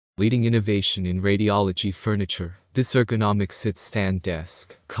leading innovation in radiology furniture. This ergonomic sit-stand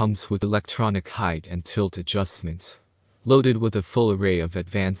desk comes with electronic height and tilt adjustment, loaded with a full array of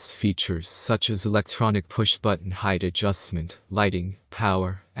advanced features such as electronic push-button height adjustment, lighting,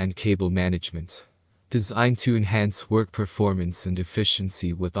 power, and cable management. Designed to enhance work performance and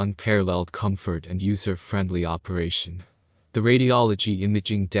efficiency with unparalleled comfort and user-friendly operation. The radiology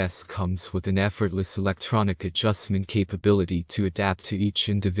imaging desk comes with an effortless electronic adjustment capability to adapt to each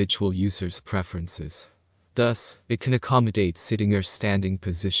individual user's preferences. Thus, it can accommodate sitting or standing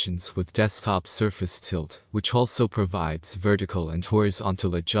positions with desktop surface tilt, which also provides vertical and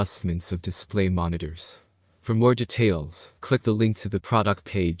horizontal adjustments of display monitors. For more details, click the link to the product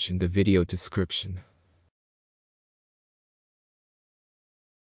page in the video description.